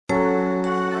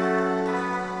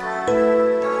So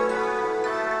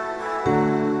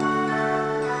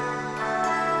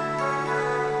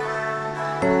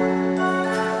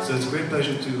it's a great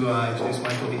pleasure to introduce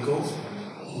Michael Echols,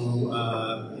 who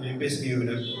basically you're going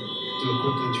to do a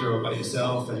quick intro about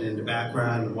yourself and then the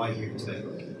background and why you're here today.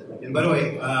 And by the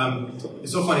way,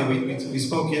 it's so funny, we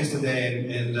spoke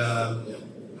yesterday and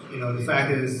the fact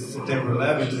is September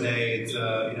 11th today, it's,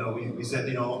 we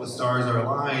said, all the stars are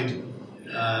aligned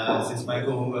since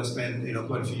Michael spent,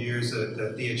 quite a few years at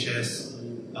DHS,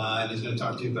 and he's going to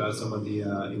talk to you about some of the,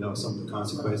 some of the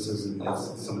consequences and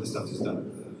some of the stuff he's done.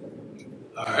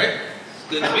 All right, it's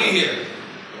good to be here.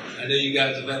 I know you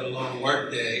guys have had a long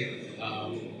work day,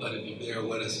 but if you bear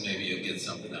with us, maybe you'll get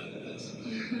something out of this.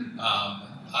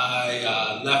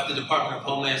 I left the Department of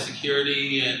Homeland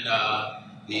Security in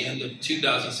the end of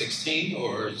 2016,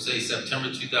 or say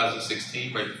September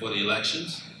 2016, right before the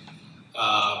elections.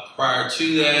 Prior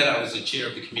to that, I was the chair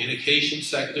of the communications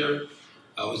sector.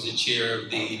 I was the chair of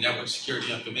the Network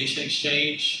Security Information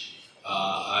Exchange.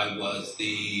 I was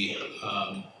the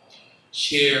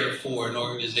chair for an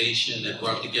organization that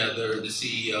brought together the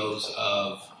CEOs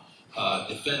of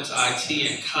defense, IT,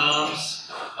 and comms.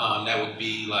 That would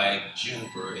be like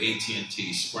Juniper,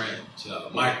 AT&T, Sprint,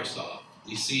 Microsoft.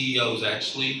 These CEOs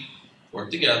actually work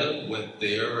together with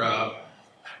their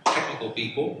technical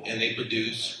people, and they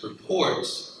produce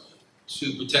reports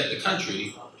to protect the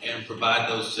country and provide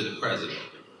those to the president.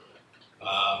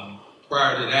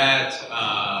 Prior to that,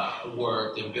 I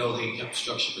worked in building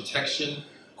infrastructure protection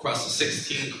across the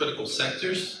 16 critical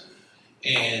sectors.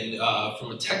 And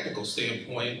from a technical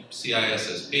standpoint,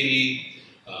 CISSP,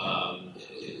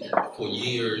 for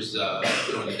years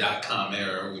during the .com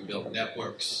era, we built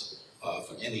networks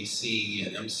for NEC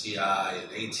and MCI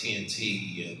and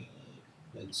AT&T,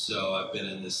 and so I've been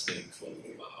in this thing for a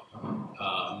little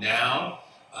while. Now,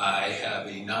 I have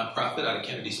a nonprofit out of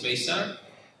Kennedy Space Center,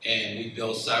 and we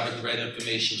build cyber threat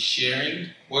information sharing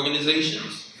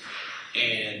organizations,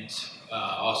 and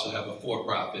also have a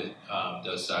for-profit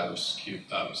does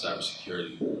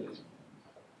cybersecurity.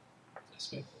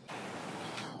 Yes, ma'am.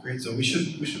 Great. So we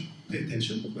should pay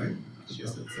attention, right? Sure.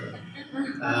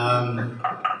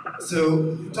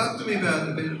 So talk to me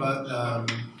a bit about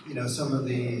some of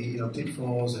the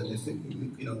pitfalls and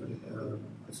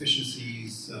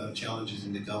efficiencies, challenges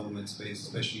in the government space,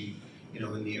 especially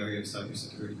in the area of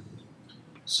cybersecurity.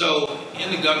 So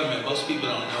in the government, most people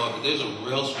don't know it, but there's a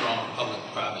real strong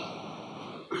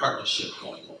public-private partnership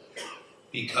going on,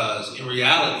 because in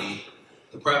reality,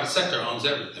 the private sector owns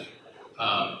everything.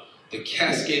 The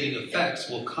cascading effects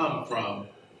will come from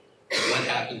what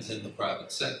happens in the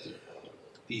private sector.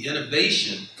 The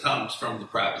innovation comes from the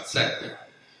private sector.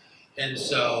 And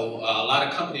so a lot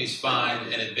of companies find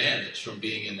an advantage from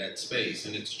being in that space,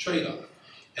 and it's a trade-off.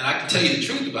 And I can tell you the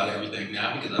truth about everything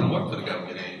now because I don't work for the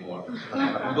government anymore.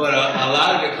 But a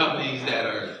lot of the companies that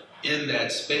are in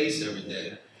that space every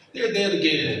day, they're there to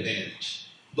gain an advantage.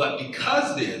 But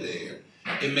because they're there,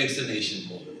 it makes the nation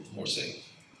more safe.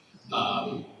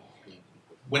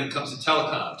 When it comes to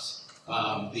telecoms,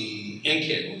 the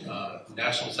NCIC,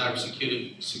 National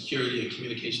Cybersecurity and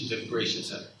Communications Integration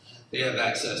Center, they have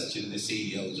access to the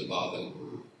CEOs of all the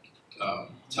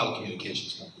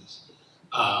telecommunications companies.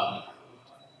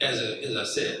 As I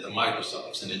said, the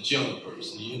Microsofts and the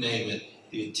Junipers, and you name it,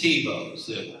 the TiVos,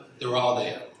 they're all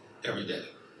there every day.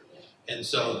 And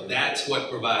so that's what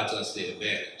provides us the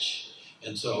advantage.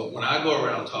 And so when I go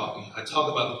around talking, I talk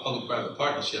about the public-private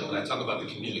partnership, and I talk about the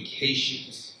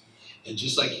communications. And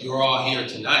just like you're all here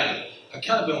tonight, I've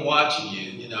kind of been watching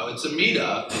you. It's a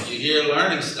meetup, and you're here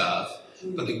learning stuff,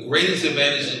 but the greatest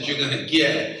advantage that you're going to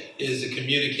get is to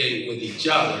communicate with each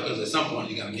other, because at some point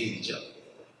you're going to need each other.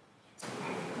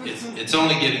 It's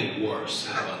only getting worse.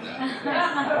 How about that?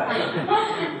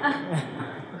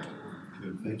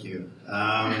 Good, thank you.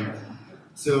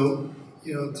 So,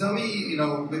 tell me,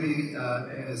 maybe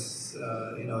as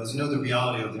the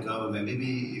reality of the government,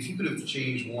 maybe if you could have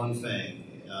changed one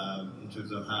thing in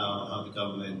terms of how the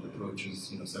government approaches,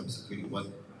 cybersecurity, what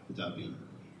would that be?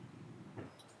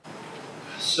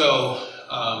 So,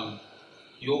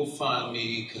 you'll find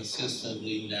me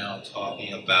consistently now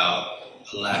talking about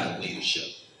a lack of leadership.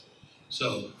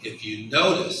 So, if you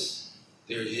notice,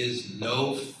 there is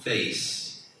no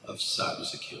face of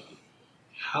cybersecurity.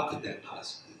 How could that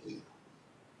possibly be?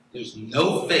 There's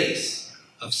no face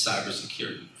of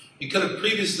cybersecurity. You could have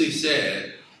previously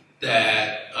said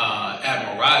that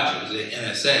Admiral Rogers, the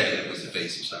NSA, was the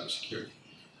face of cybersecurity.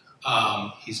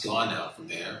 He's gone now from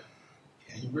there.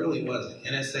 And he really wasn't.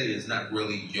 NSA is not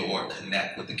really your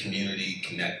connect with the community,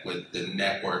 connect with the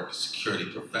network security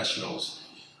professionals.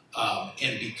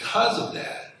 And because of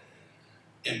that,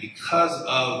 And because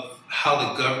of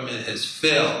how the government has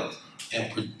failed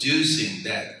in producing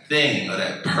that thing or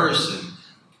that person,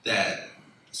 that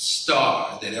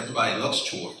star that everybody looks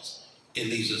towards, it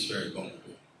leaves us very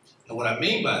vulnerable. And what I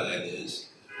mean by that is,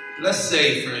 let's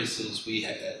say, for instance, we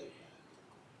had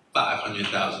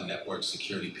 500,000 network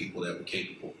security people that were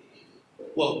capable.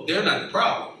 Well, they're not the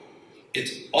problem.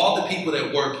 It's all the people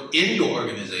that work in your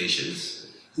organizations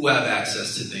who have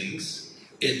access to things.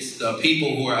 It's the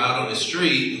people who are out on the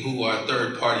street who are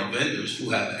third-party vendors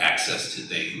who have access to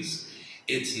things.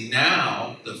 It's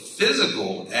now the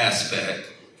physical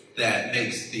aspect that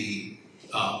makes the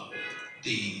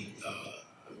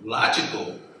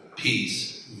logical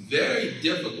piece very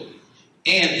difficult.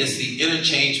 And it's the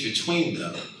interchange between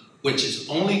them, which is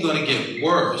only going to get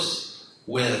worse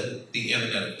with the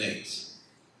Internet of Things.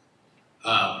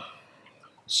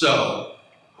 So,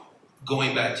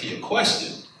 going back to your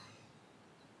question,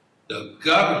 the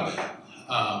government,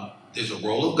 there's a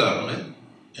role of government,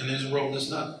 and there's a role that's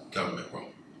not government role.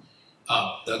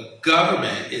 The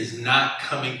government is not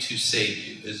coming to save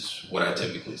you, is what I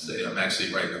typically say. I'm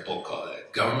actually writing a book called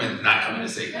that. Government is not coming to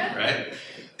save you, right?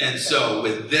 And so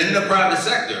within the private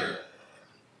sector,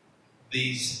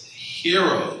 these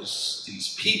heroes,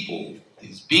 these people,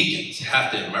 these beacons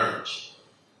have to emerge,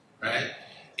 right?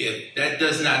 If that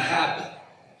does not happen,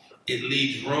 it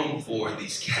leaves room for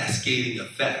these cascading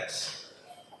effects,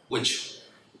 which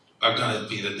are going to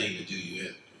be the thing to do you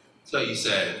in. So you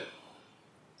say,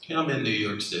 I'm in New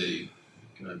York City,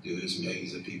 there's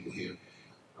millions of people here.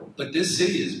 But this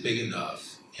city is big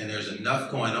enough, and there's enough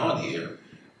going on here,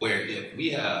 where if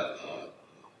we have,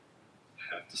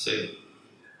 I have to say it,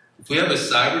 if we have a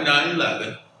Cyber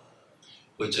 9/11,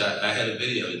 which I had a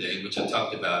video today, which I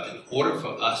talked about, in order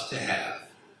for us to have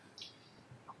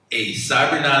a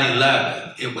Cyber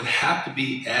 9/11, it would have to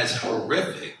be as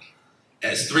horrific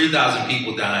as 3,000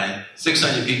 people dying,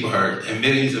 600 people hurt, and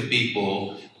millions of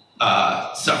people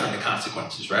suffering the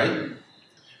consequences, right?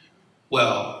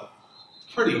 Well,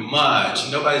 pretty much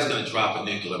nobody's going to drop a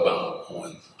nuclear bomb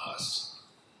on us.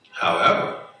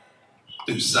 However,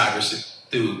 through cyber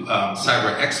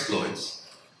exploits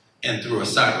and through a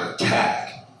cyber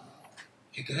attack,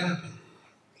 it could happen.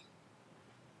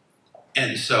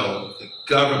 And so the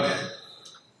government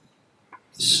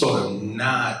is sort of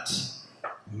not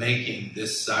making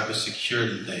this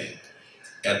cybersecurity thing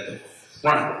at the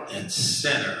front and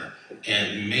center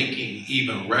and making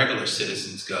even regular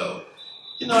citizens go,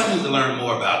 I need to learn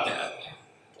more about that.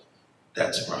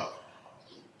 That's a problem.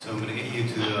 So I'm going to get you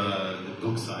to the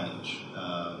book signage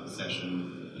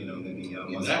session, maybe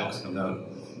once the books come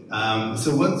out.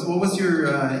 So what was your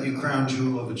crown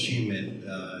jewel of achievement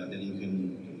that you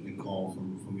can recall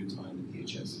from your time at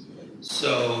DHS?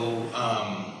 So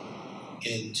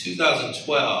in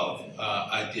 2012,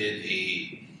 I did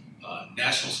a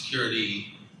national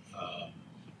security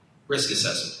risk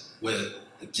assessment with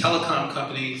the telecom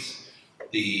companies,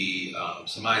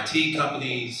 some IT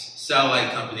companies,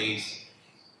 satellite companies,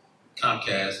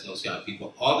 Comcast, those kind of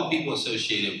people, all the people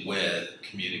associated with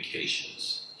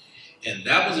communications. And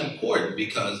that was important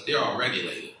because they're all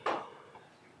regulated. I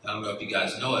don't know if you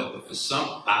guys know it, but for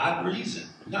some odd reason,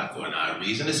 not for an odd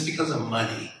reason, it's because of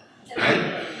money,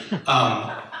 right?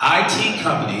 IT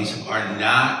companies are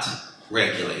not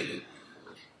regulated,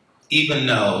 even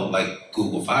though, like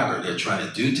Google Fiber, they're trying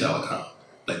to do telecom.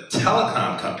 But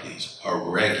telecom companies are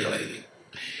regulated.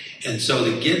 And so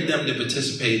to get them to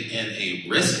participate in a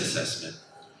risk assessment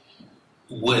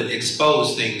would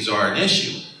expose things are an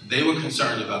issue. They were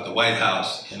concerned about the White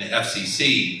House and the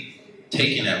FCC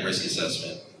taking that risk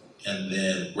assessment and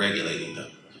then regulating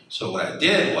them. So what I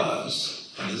did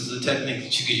was, and this is a technique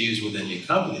that you could use within your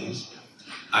companies,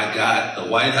 I got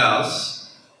the White House,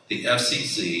 the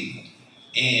FCC,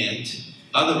 and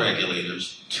other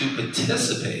regulators to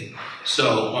participate.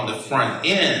 So on the front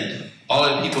end,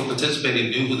 all the people participating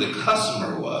knew who the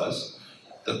customer was.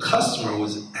 The customer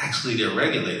was actually their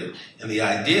regulator. And the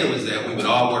idea was that we would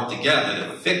all work together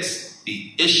to fix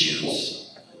the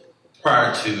issues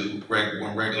prior to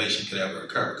when regulation could ever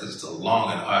occur, because it's a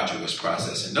long and arduous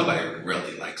process, and nobody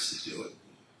really likes to do it.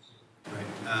 Right.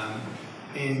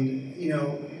 And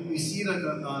we see like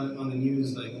on the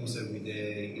news like almost every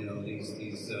day,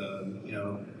 these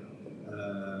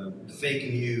fake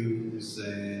news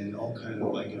and all kind of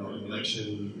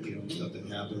election stuff that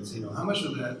happens. How much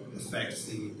of that affects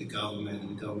the government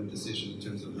and the government decision in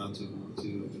terms of how to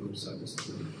approach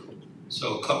cybersecurity?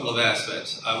 So a couple of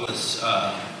aspects.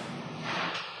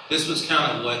 This was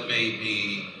kind of what made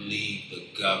me leave the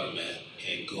government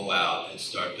and go out and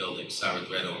start building cyber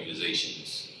threat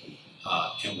organizations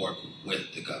and work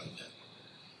with the government.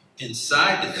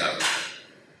 Inside the government,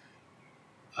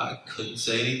 couldn't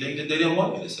say anything that they didn't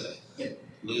want me to say.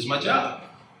 Lose my job,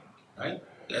 right?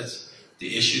 That's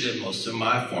the issue that most of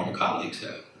my former colleagues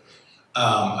have.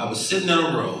 I was sitting in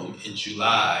a room in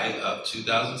July of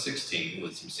 2016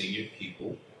 with some senior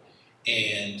people,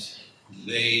 and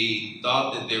they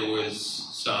thought that there was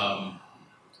some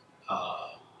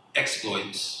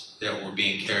exploits that were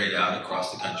being carried out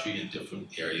across the country in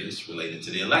different areas related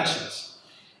to the elections.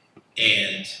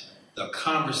 And the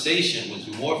conversation was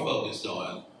more focused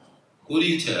on who do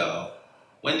you tell,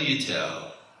 when do you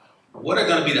tell, what are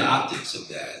going to be the optics of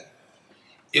that?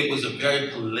 It was a very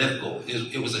political,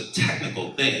 it was a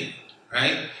technical thing,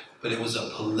 right? But it was a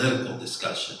political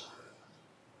discussion.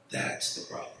 That's the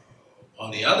problem.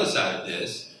 On the other side of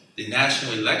this, the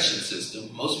national election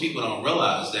system, most people don't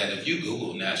realize that if you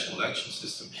Google national election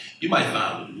system, you might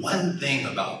find one thing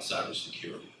about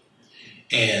cybersecurity.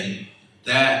 And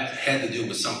that had to do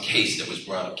with some case that was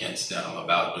brought against them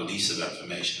about release of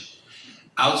information.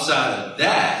 Outside of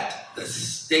that, the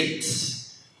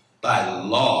states, by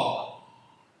law,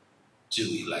 do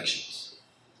elections.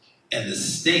 And the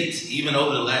states, even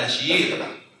over the last year,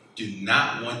 do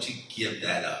not want to give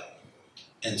that up.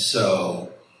 And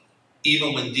so,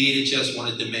 even when DHS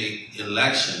wanted to make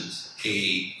elections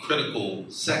a critical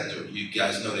sector, you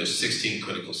guys know there's 16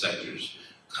 critical sectors,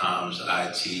 comms,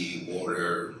 IT,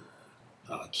 water,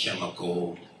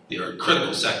 chemical, there are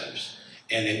critical sectors.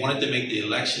 And they wanted to make the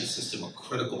election system a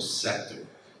critical sector.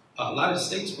 A lot of the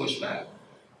states pushed back.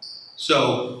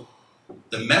 So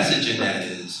the message in that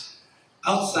is,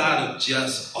 outside of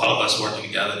just all of us working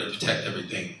together to protect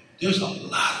everything, there's a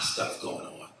lot of stuff going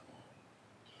on.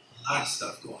 A lot of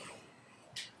stuff going on.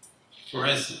 For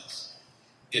instance,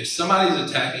 if somebody's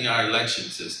attacking our election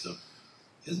system,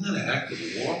 isn't that an act of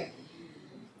war?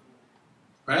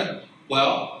 Right?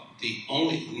 Well, the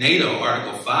only NATO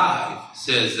Article 5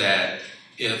 says that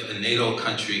if a NATO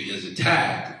country is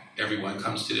attacked, everyone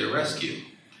comes to their rescue.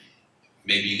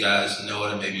 Maybe you guys know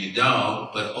it, and maybe you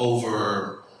don't, but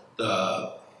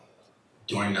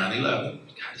during 9/11,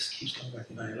 God, this keeps coming back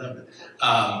to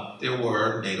 9/11, there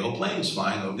were NATO planes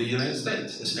flying over the United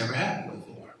States. This never happened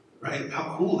before, right?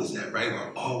 How cool is that, right?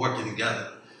 We're all working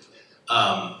together.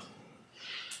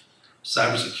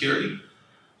 Cybersecurity,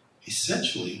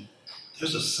 essentially,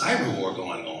 there's a cyber war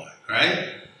going on,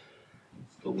 right?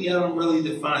 But we haven't really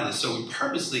defined it, so we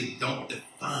purposely don't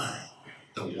define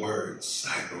the word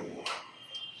cyber war.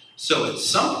 So at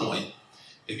some point,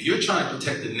 if you're trying to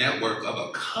protect the network of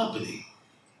a company,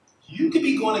 you could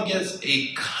be going against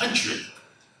a country.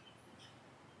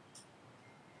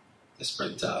 That's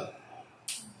pretty tough.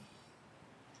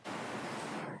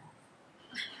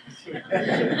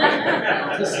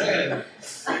 Just saying.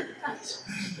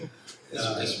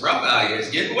 It's rough out here. It's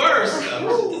getting worse.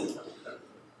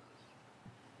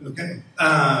 Okay.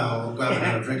 We'll grab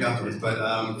another drink afterwards, but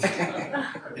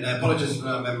and I apologize for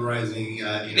not memorizing.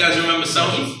 You guys remember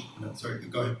Sony? No, sorry,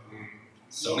 go ahead.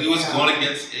 Sony was going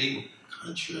against a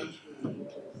country.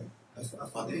 I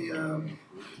thought the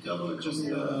government just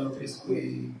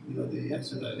basically, they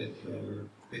extradited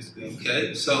basically.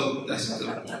 Okay, so that's a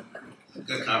good one.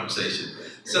 Good conversation.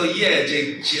 So yeah,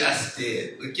 Jay just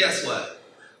did, but guess what?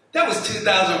 That was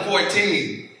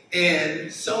 2014, and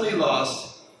Sony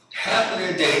lost half of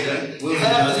their data,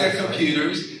 half of their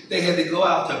computers. They had to go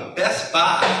out to Best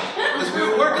Buy, because we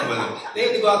were working with them. They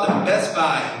had to go out to Best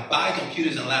Buy and buy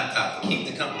computers and laptops to keep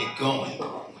the company going,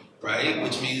 right?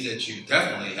 Which means that you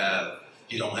definitely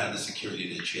you don't have the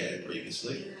security that you had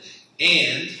previously.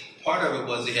 And part of it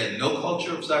was they had no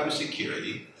culture of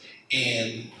cybersecurity,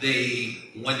 and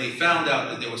when they found out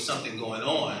that there was something going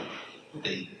on,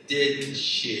 they didn't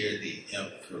share the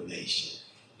information,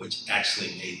 which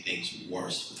actually made things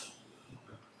worse for them.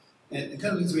 And it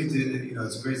kind of leads me to,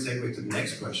 it's a great segue to the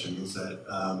next question, is that,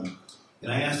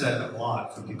 and I ask that a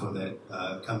lot for people that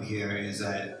come here, is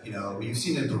that, you've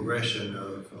seen the progression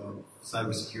of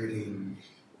cybersecurity in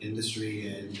industry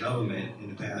and government in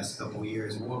the past couple of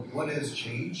years. What has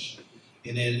changed?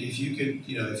 And then if you could,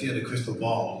 if you had a crystal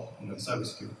ball,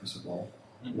 cybersecurity crystal ball,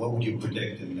 what would you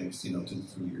predict in the next, 2 to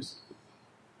 3 years?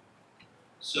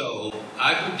 So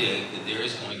I predict that there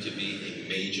is going to be a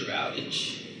major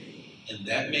outage, and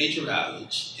that major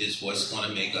outage is what's going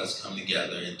to make us come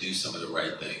together and do some of the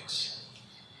right things.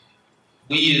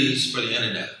 We use, for the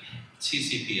internet,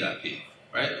 TCP/IP,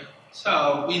 right?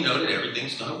 So we know that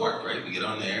everything's going to work, right? We get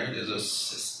on there, there's a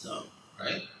system,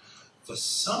 right? For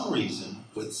some reason,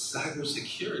 with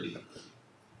cybersecurity,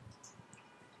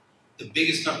 the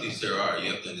biggest companies there are,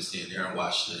 you have to understand, they're in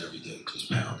Washington every day, just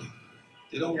pounding.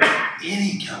 They don't want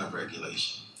any kind of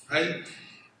regulation, right?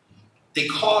 They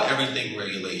call everything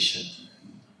regulation,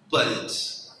 but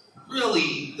it's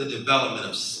really the development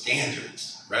of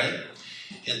standards, right?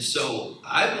 And so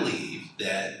I believe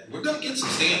that we're going to get some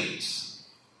standards,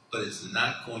 but it's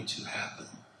not going to happen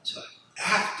until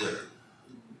after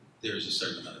there's a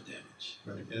certain amount of damage.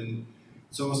 Right, and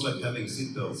it's almost like having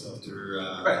seatbelts after.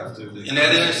 Right. After the in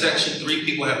that intersection, 3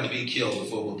 people have to be killed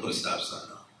before we'll put a stop sign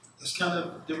on. That's kind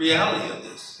of the reality of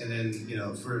this. And then,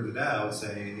 further down,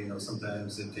 say,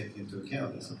 sometimes they take into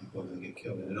account that some people are going to get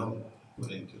killed and they don't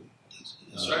put into it.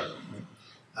 That's right.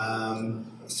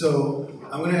 So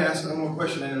I'm going to ask one more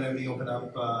question and then we open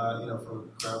up, for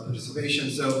crowd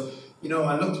participation. So,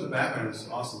 I looked at the background. It's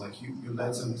awesome. Like you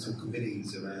led some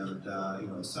committees around,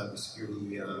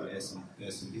 cybersecurity,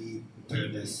 S&B,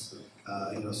 preparedness,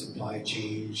 supply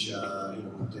chain,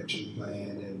 protection plan,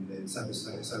 and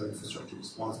cyber infrastructure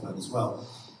response plan as well.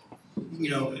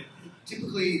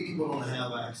 Typically people don't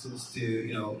have access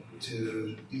to,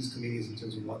 to these committees in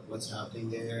terms of what's happening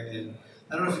there. And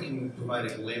I don't know if you can provide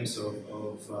a glimpse of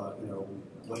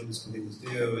what these committees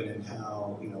do and then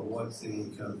how, what's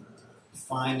the kind of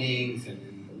findings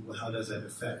and how does that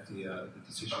affect the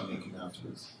decision making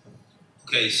afterwards?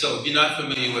 Okay, so if you're not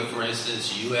familiar with, for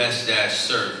instance,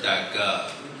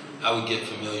 us-cert.gov, I would get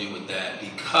familiar with that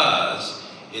because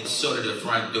it's sort of the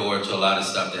front door to a lot of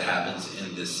stuff that happens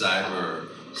in the cyber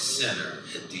center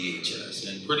at DHS.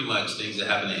 And pretty much things that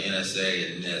happen at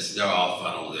NSA and NIST, they're all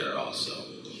funneled there also.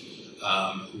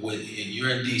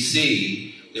 You're in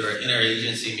DC, there are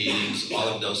interagency meetings, all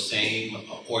of those same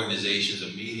organizations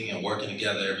are meeting and working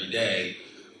together every day.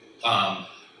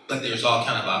 But there's all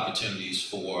kind of opportunities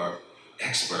for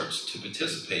experts to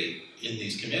participate in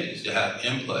these committees, to have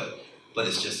input. But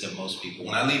it's just that most people,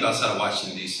 when I leave outside of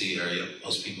Washington, D.C. area,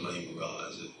 most people don't even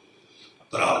realize it.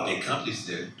 But all the big companies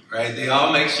do, right? They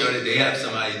all make sure that they have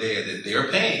somebody there that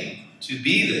they're paying to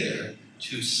be there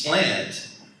to slant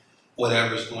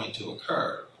whatever's going to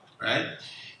occur, right?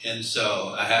 And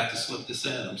so I have to slip this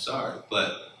in, I'm sorry.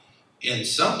 But in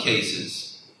some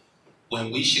cases,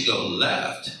 when we should go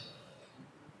left,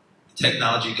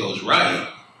 technology goes right,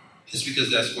 it's because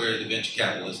that's where the venture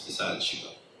capitalists decide it should go.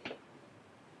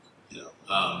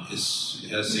 It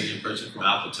has a senior person from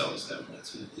Alpha tell us that.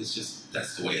 It's just,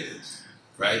 that's the way it is,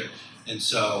 right? And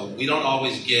so we don't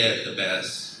always get the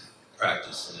best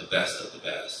practice and the best of the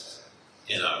best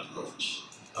in our approach.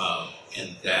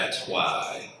 And that's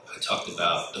why I talked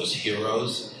about those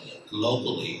heroes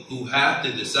locally who have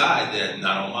to decide that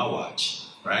not on my watch,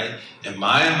 right? In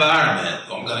my environment,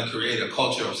 I'm going to create a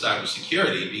culture of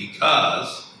cybersecurity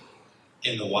because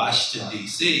in the Washington,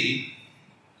 D.C.,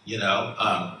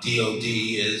 DOD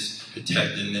is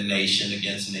protecting the nation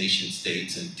against nation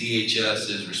states, and DHS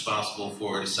is responsible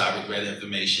for the cyber threat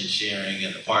information sharing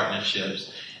and the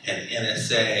partnerships, and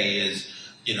NSA is,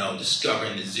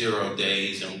 discovering the 0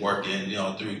 days and working,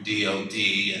 through DOD,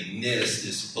 and NIST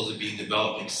is supposed to be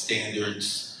developing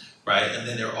standards, right? And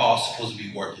then they're all supposed to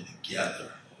be working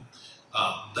together.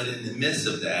 But in the midst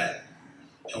of that,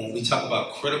 and when we talk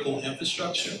about critical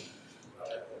infrastructure,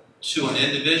 to an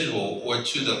individual or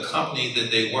to the company that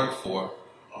they work for,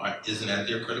 isn't that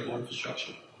their critical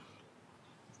infrastructure?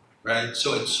 Right?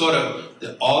 So it's sort of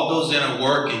all those inner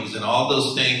workings and all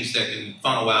those things that can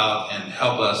funnel out and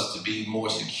help us to be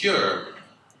more secure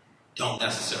don't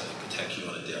necessarily protect you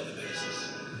on a daily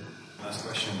basis. Last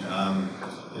question.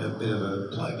 A bit of a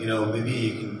plug. Maybe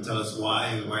you can tell us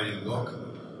why you're writing a book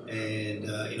and,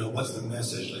 what's the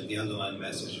message, like the underlying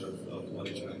message of what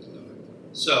you're trying to do?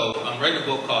 So I'm writing a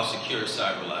book called Secure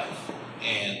Cyber Life,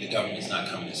 and the government's not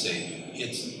coming to save you.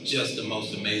 It's just the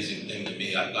most amazing thing to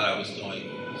me. I thought I was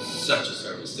doing such a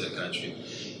service to the country.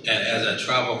 And as I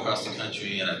travel across the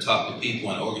country and I talk to people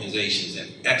and organizations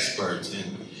and experts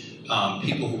and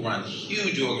people who run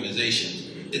huge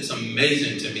organizations, it's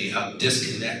amazing to me how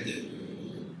disconnected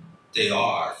they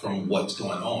are from what's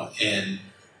going on. And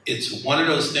it's one of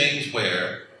those things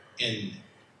where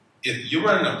if you're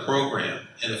running a program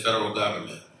in the federal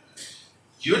government,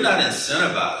 you're not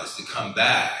incentivized to come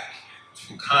back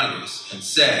from Congress and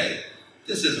say,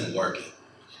 this isn't working.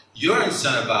 You're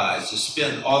incentivized to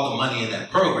spend all the money in that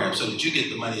program so that you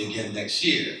get the money again next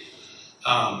year.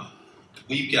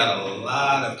 We've got a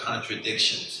lot of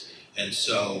contradictions. And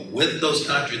so with those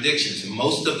contradictions,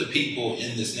 most of the people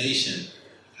in this nation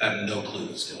have no clue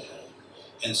what's going on.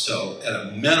 And so at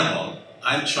a minimum,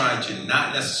 I'm trying to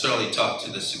not necessarily talk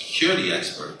to the security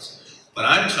experts, but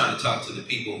I'm trying to talk to the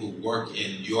people who work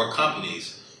in your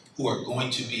companies who are going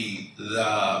to be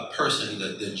the person,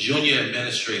 the junior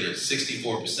administrator,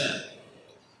 64%,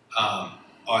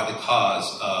 are the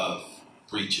cause of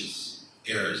breaches,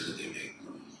 errors that they make.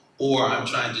 Or I'm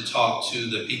trying to talk to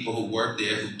the people who work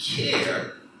there who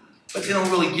care but they don't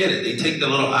really get it. They take the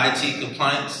little IT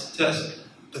compliance test,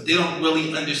 but they don't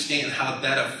really understand how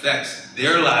that affects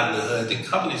their livelihood, the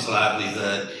company's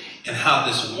livelihood, and how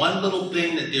this one little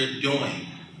thing that they're doing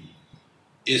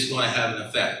is going to have an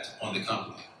effect on the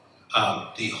company.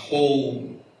 The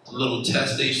whole little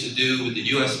test they used to do with the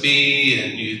USB,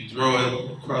 and you throw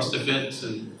it across the fence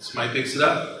and somebody picks it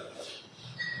up.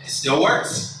 It still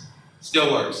works.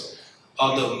 Still works.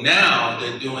 Although now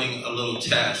they're doing a little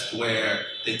test where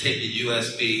they take the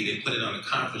USB, they put it on a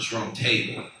conference room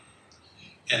table,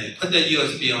 and they put that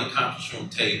USB on a conference room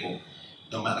table.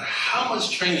 No matter how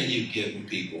much training you give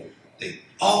people, they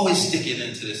always stick it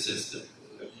into the system.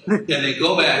 And they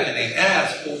go back and they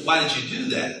ask, well, why did you do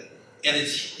that? And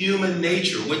it's human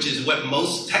nature, which is what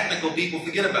most technical people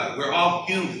forget about. We're all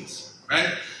humans,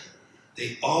 right?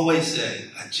 They always say,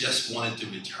 I just wanted to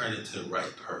return it to the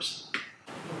right person.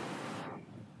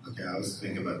 Okay, I was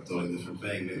thinking about totally different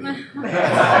thing. Maybe a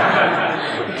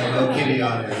little kitty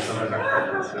on it or something.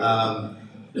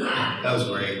 That was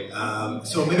great.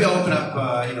 So maybe I'll open up,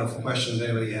 for questions.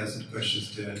 Anybody has some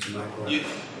questions to Michael?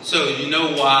 So you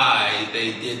know why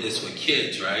they did this with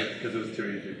kids, right? Because it was too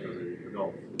easy for the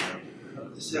adults.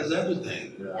 It says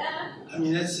everything. I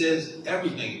mean, it says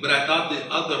everything. But I thought the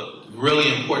other really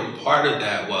important part of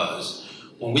that was,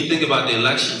 when we think about the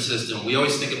election system, we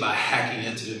always think about hacking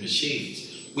into the machines.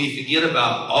 We forget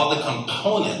about all the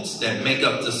components that make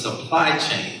up the supply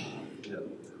chain,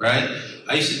 right?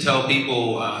 I used to tell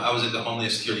people, I was at the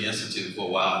Homeland Security Institute for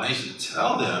a while, and I used to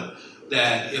tell them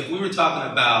that if we were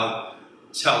talking about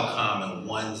telecom and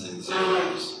ones and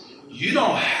zeros, you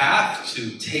don't have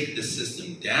to take the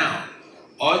system down.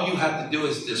 All you have to do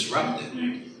is disrupt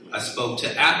it. I spoke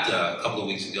to APTA a couple of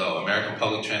weeks ago, American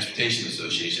Public Transportation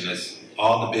Association. That's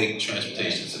all the big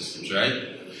transportation systems,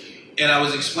 right? And I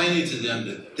was explaining to them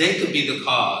that they could be the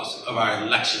cause of our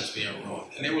elections being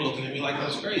ruined. And they were looking at me like I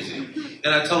was crazy.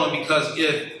 And I told them, because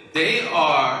if they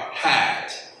are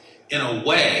hacked in a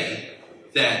way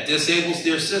that disables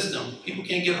their system, people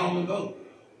can't get home and vote.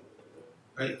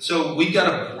 Right? So we've got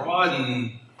to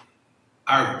broaden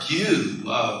our view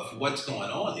of what's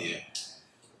going on here.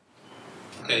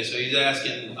 Okay, so he's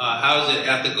asking, how is it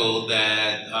ethical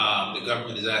that the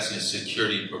government is asking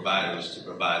security providers to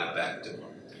provide a backdoor?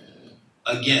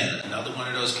 Again, another one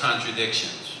of those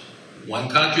contradictions. One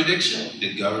contradiction,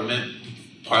 the government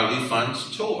partly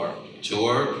funds Tor.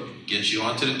 Tor gets you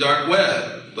onto the dark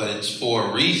web, but it's for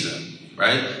a reason,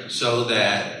 right? So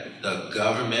that the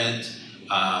government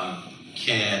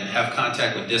can have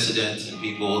contact with dissidents and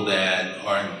people that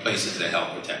are in places that help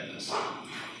protect us.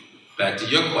 Back to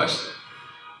your question.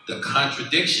 The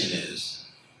contradiction is,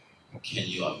 can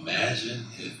you imagine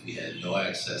if we had no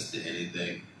access to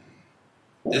anything?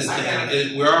 This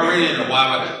thing, we're already in a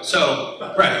wild.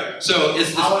 So, right. So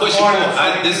it's this push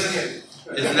and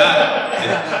pull. It's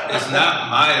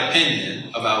not my opinion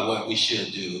about what we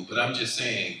should do, but I'm just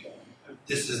saying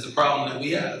this is the problem that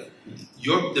we have.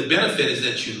 The benefit is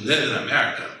that you live in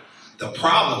America. The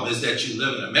problem is that you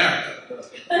live in America.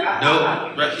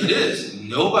 No, it is.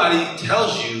 Nobody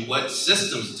tells you what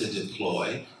systems to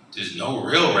deploy. There's no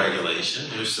real regulation.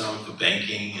 There's some for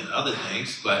banking and other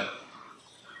things, but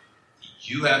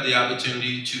you have the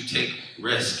opportunity to take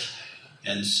risk.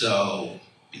 And so,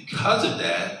 because of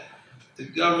that, the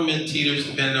government teeters,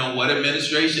 depending on what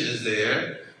administration is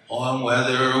there, on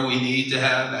whether we need to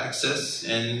have access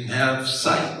and have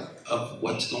sight of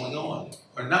what's going on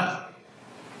or not.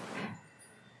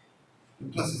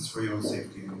 Plus, it's for your own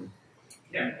safety.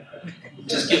 Yeah.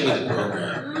 Just get with the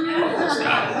program.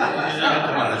 Stop it.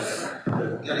 Come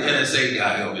on. Got an NSA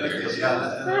guy over there. Yeah,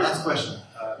 last question.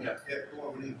 Yeah,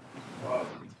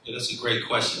 that's a great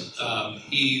question.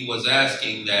 He was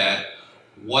asking that,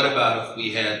 what about if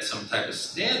we had some type of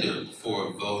standard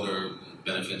for voter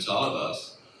benefits, all of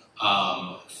us,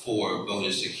 for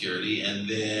voter security, and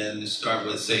then start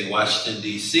with, say, Washington,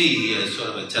 D.C. as sort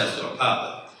of a test or a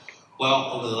pilot?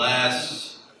 Well, over the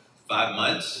last 5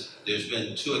 months, there's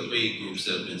been 2 or 3 groups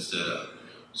that have been set up.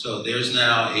 So there's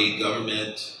now a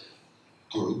government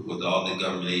group with all the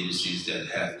government agencies that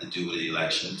have to do with the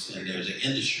elections, and there's an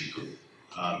industry group.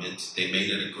 They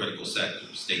made it a critical sector.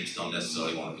 States don't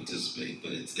necessarily want to participate,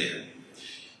 but it's there.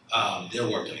 They're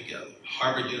working together.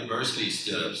 Harvard University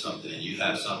stood up something, and you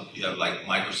have like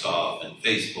Microsoft and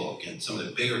Facebook, and some of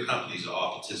the bigger companies are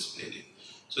all participating.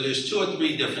 So there's 2 or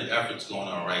 3 different efforts going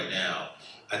on right now.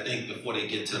 I think before they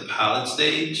get to the pilot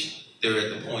stage, they're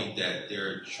at the point that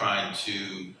they're trying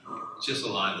to just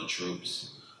align the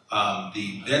troops.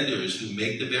 The vendors who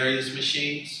make the various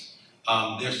machines,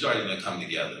 they're starting to come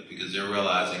together because they're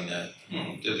realizing that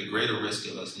there's a greater risk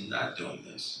of us not doing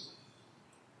this.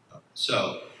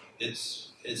 So It's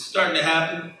starting to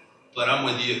happen, but I'm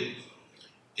with you.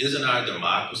 Isn't our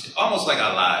democracy, almost like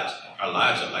our lives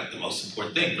are like the most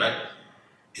important thing, right?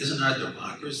 Isn't our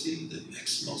democracy the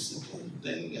next most important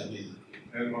thing? I mean,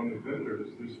 and on the vendors,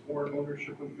 there's foreign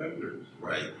ownership of vendors.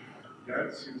 Right.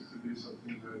 That seems to be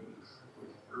something that is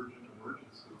urgent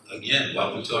emergency. Again,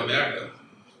 welcome to America.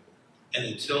 And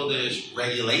until there's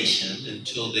regulation,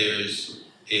 until there's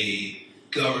a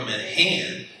government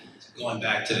hand, going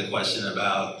back to the question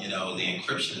about, the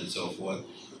encryption and so forth,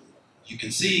 you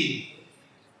can see,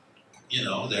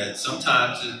 that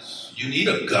sometimes you need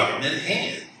a government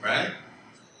hand, right?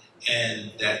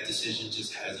 And that decision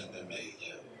just hasn't been made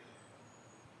yet.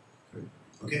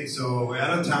 Okay, so we're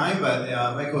out of time, but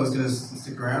Michael is going to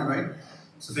stick around, right?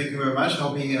 So thank you very much.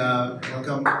 Help me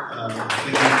welcome.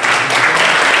 Thank you.